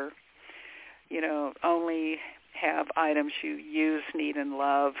clutter. Only have items you use, need, and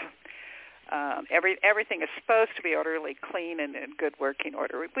love. Everything is supposed to be orderly, clean, and in good working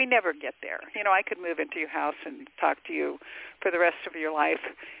order. We never get there. I could move into your house and talk to you for the rest of your life,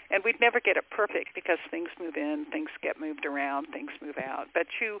 and we'd never get it perfect because things move in, things get moved around, things move out. But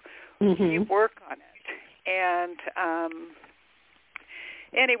you work on it. And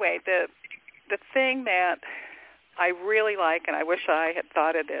anyway, the thing that I really like, and I wish I had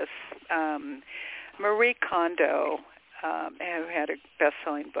thought of this, Marie Kondo, who had a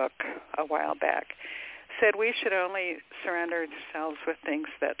best-selling book a while back, said we should only surround ourselves with things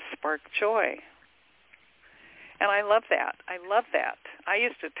that spark joy. And I love that. I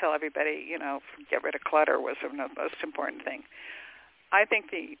used to tell everybody, get rid of clutter was the most important thing. I think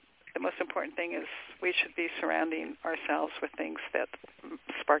the most important thing is we should be surrounding ourselves with things that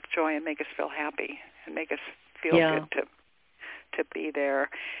spark joy and make us feel happy and make us feel good to be there.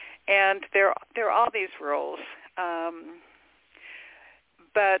 And there are all these rules.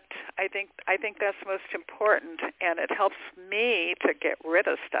 But I think that's most important, and it helps me to get rid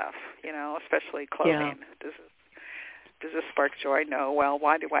of stuff, especially clothing. Yeah. Does this spark joy? No. Well,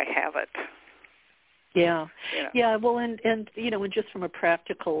 why do I have it? Yeah. Yeah, well, and just from a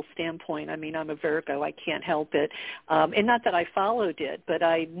practical standpoint, I mean, I'm a Virgo. I can't help it. And not that I followed it, but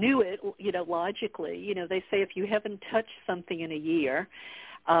I knew it, logically. They say if you haven't touched something in a year,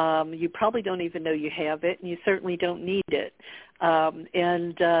 you probably don't even know you have it, and you certainly don't need it.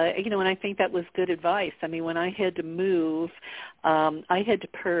 And I think that was good advice. I mean, when I had to move, I had to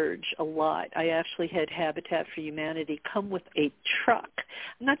purge a lot. I actually had Habitat for Humanity come with a truck.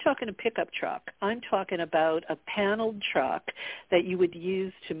 I'm not talking a pickup truck. I'm talking about a paneled truck that you would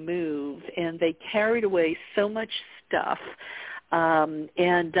use to move, and they carried away so much stuff, and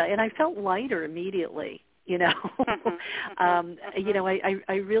I felt lighter immediately.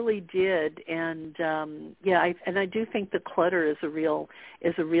 I really did, and I do think the clutter is a real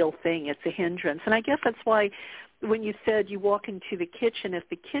thing. It's a hindrance, and I guess that's why when you said you walk into the kitchen, if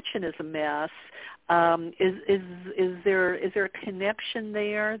the kitchen is a mess, is there a connection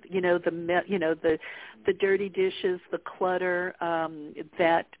there? The dirty dishes, the clutter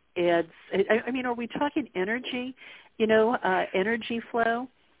that adds. I mean, are we talking energy? Energy flow.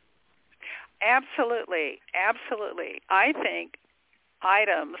 Absolutely. I think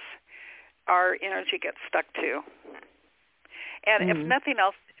items our energy gets stuck to. And if nothing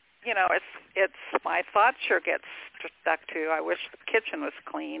else, it's my thoughts sure get stuck to. I wish the kitchen was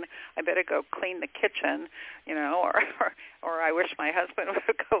clean. I better go clean the kitchen, or I wish my husband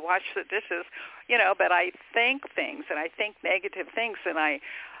would go wash the dishes, but I think things, and I think negative things, and I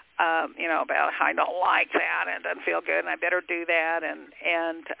about how I don't like that and it doesn't feel good and I better do that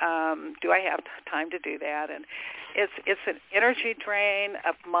and do I have time to do that? And it's an energy drain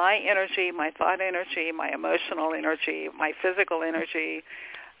of my energy, my thought energy, my emotional energy, my physical energy.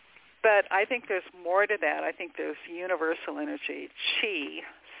 But I think there's more to that. I think there's universal energy, chi,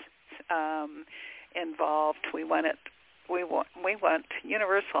 involved. We want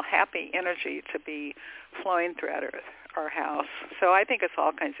universal happy energy to be flowing throughout our house. So I think it's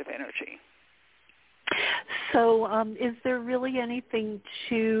all kinds of energy. So is there really anything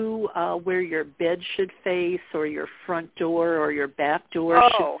to where your bed should face or your front door or your back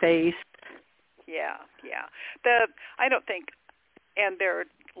door should face? Yeah. I don't think, and there are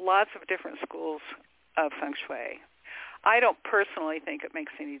lots of different schools of Feng Shui. I don't personally think it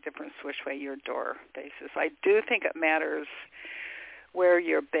makes any difference which way your door faces. I do think it matters where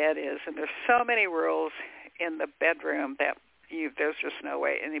your bed is, and there's so many rules in the bedroom that there's just no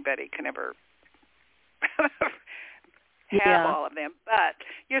way anybody can ever have all of them. But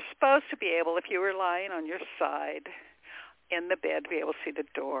you're supposed to be able, if you were lying on your side in the bed, to be able to see the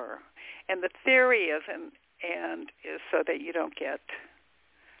door. And the theory is, and is so that you don't get,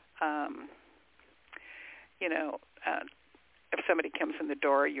 if somebody comes in the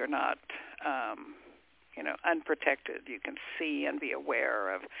door, you're not, unprotected. You can see and be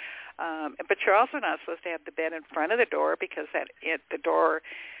aware of. But you're also not supposed to have the bed in front of the door because the door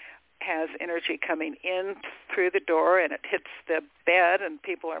has energy coming in through the door and it hits the bed, and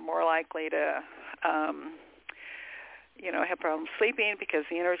people are more likely to have problems sleeping because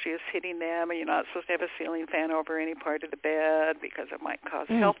the energy is hitting them, and you're not supposed to have a ceiling fan over any part of the bed because it might cause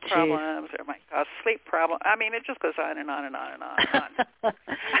health problems or it might cause sleep problems. I mean, it just goes on and on and on and on and on.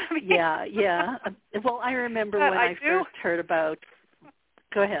 I mean, yeah. Well, I remember when I first heard about...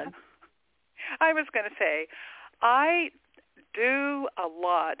 Go ahead. I was going to say, I do a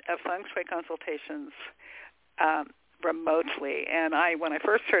lot of Feng Shui consultations remotely, and when I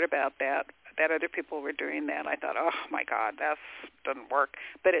first heard about that other people were doing that, I thought, oh my God, that doesn't work.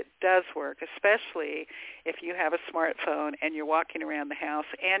 But it does work, especially if you have a smartphone and you're walking around the house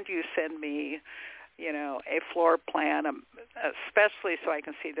and you send me, a floor plan, especially so I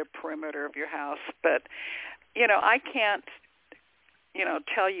can see the perimeter of your house. But, I can't,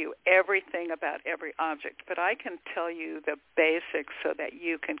 tell you everything about every object, but I can tell you the basics so that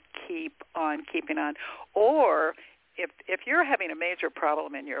you can keep on keeping on. Or if you're having a major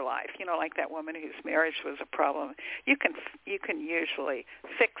problem in your life, like that woman whose marriage was a problem, you can usually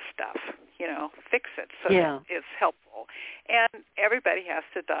fix stuff, fix it so that it's helpful. And everybody has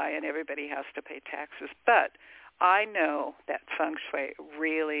to die and everybody has to pay taxes. But I know that Feng Shui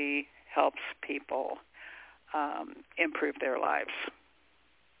really helps people improve their lives.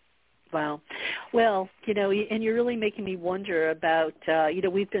 Wow. Well, and you're really making me wonder about,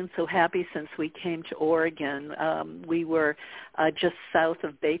 we've been so happy since we came to Oregon. We were just south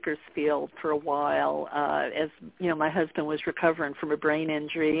of Bakersfield for a while, as, my husband was recovering from a brain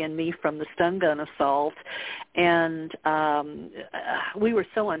injury and me from the stun gun assault. And we were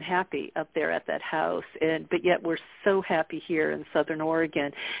so unhappy up there at that house, but yet we're so happy here in Southern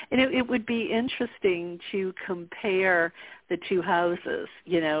Oregon. And it would be interesting to compare the two houses,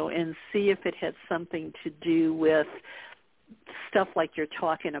 and see if it had something to do with stuff like you're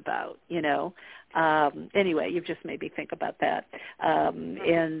talking about, Anyway, you've just made me think about that.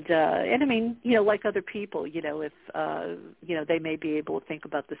 And I mean, like other people, if, they may be able to think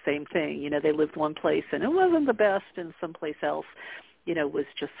about the same thing. They lived one place and it wasn't the best, and someplace else, was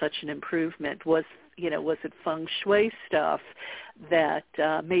just such an improvement. Was it Feng Shui stuff that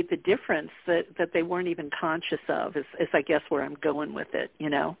made the difference that they weren't even conscious of, is I guess where I'm going with it,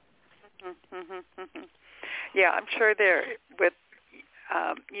 Yeah, I'm sure with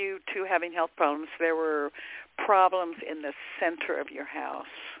you two having health problems, there were problems in the center of your house.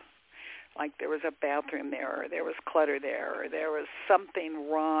 Like there was a bathroom there, or there was clutter there, or there was something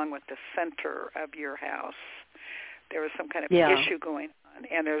wrong with the center of your house. There was some kind of issue going on,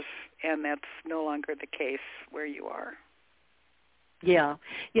 and that's no longer the case where you are. Yeah.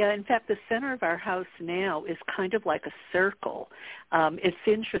 In fact, the center of our house now is kind of like a circle. It's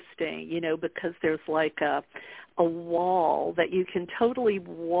interesting, because there's like a wall that you can totally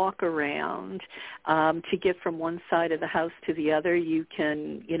walk around to get from one side of the house to the other. You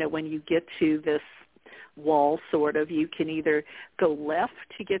can, when you get to this wall, sort of, you can either go left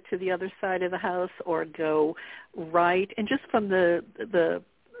to get to the other side of the house or go right. And just from the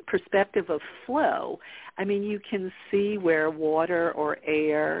perspective of flow, I mean, you can see where water or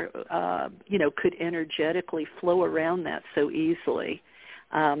air, could energetically flow around that so easily.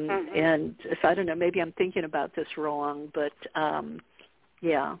 And so I don't know, maybe I'm thinking about this wrong, but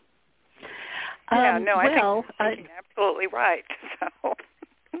yeah. I think you're absolutely right. So.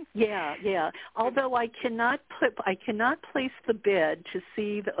 Yeah. Although I cannot place the bed to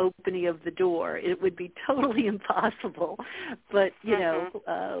see the opening of the door. It would be totally impossible. But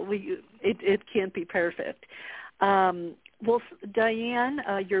it can't be perfect. Well,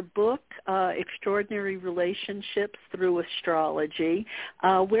 Dianne, your book, Extraordinary Relationships Through Astrology.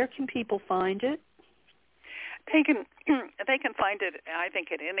 Where can people find it? They can find it, I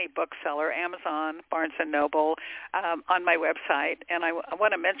think, at any bookseller, Amazon, Barnes & Noble, on my website. And I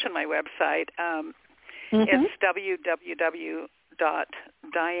want to mention my website. It's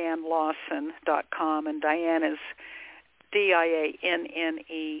www.diannelawson.com, and Dianne is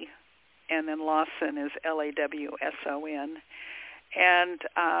Dianne, and then Lawson is Lawson. And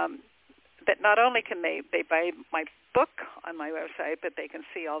but not only can they buy my book on my website, but they can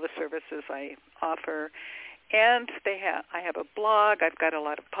see all the services I offer. And I have a blog. I've got a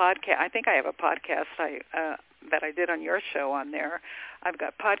lot of podcasts. I think I have a podcast that I did on your show on there. I've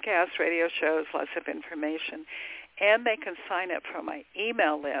got podcasts, radio shows, lots of information. And they can sign up for my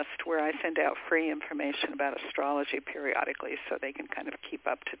email list where I send out free information about astrology periodically, so they can kind of keep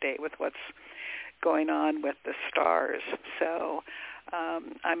up to date with what's going on with the stars. So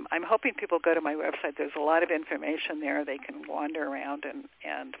I'm hoping people go to my website. There's a lot of information there. They can wander around and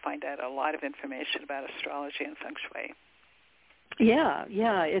find out a lot of information about astrology and Feng Shui. Yeah,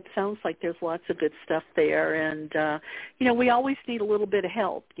 it sounds like there's lots of good stuff there, and we always need a little bit of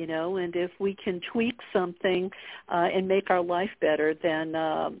help, and if we can tweak something and make our life better, then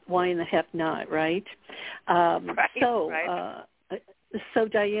why in the heck not, right? Right. So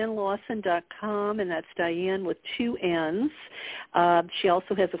DianneLawson.com, and that's Dianne with 2 N's. She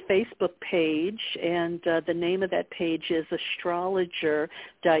also has a Facebook page, and the name of that page is Astrologer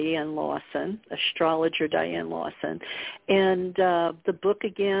Dianne Lawson, Astrologer Dianne Lawson. And the book,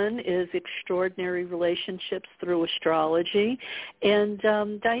 again, is Extraordinary Relationships Through Astrology. And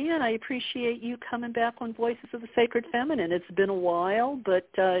Dianne, I appreciate you coming back on Voices of the Sacred Feminine. It's been a while, but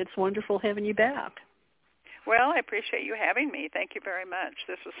it's wonderful having you back. Well, I appreciate you having me. Thank you very much.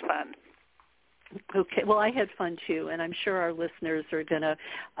 This was fun. Okay. Well, I had fun too, and I'm sure our listeners are going to,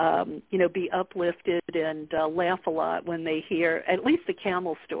 be uplifted and laugh a lot when they hear at least the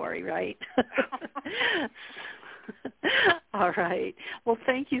camel story, right? All right. Well,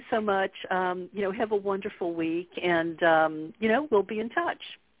 thank you so much. Have a wonderful week, and we'll be in touch.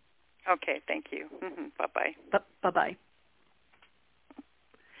 Okay. Thank you. Bye-bye. Bye-bye.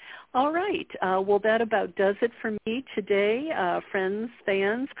 All right. Well, that about does it for me today. Friends,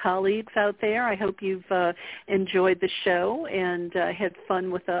 fans, colleagues out there, I hope you've enjoyed the show and had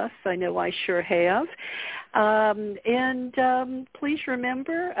fun with us. I know I sure have. Please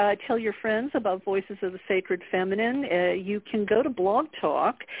remember, tell your friends about Voices of the Sacred Feminine. You can go to Blog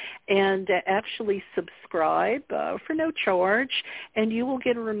Talk and actually subscribe for no charge, and you will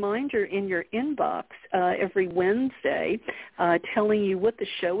get a reminder in your inbox every Wednesday telling you what the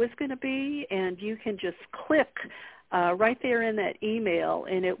show is going to be, and you can just click right there in that email,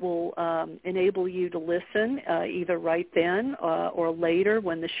 and it will enable you to listen either right then or later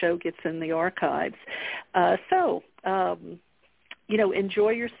when the show gets in the archives.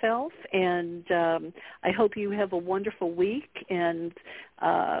 Enjoy yourself, and I hope you have a wonderful week, and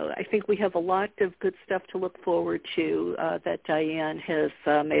I think we have a lot of good stuff to look forward to that Dianne has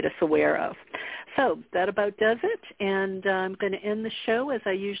made us aware of. So that about does it, and I'm going to end the show as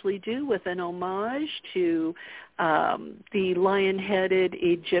I usually do with an homage to the lion-headed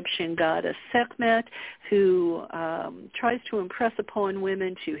Egyptian goddess Sekhmet, who tries to impress upon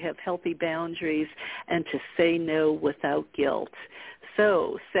women to have healthy boundaries and to say no without guilt.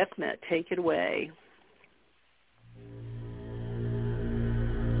 So, Sekhmet, take it away.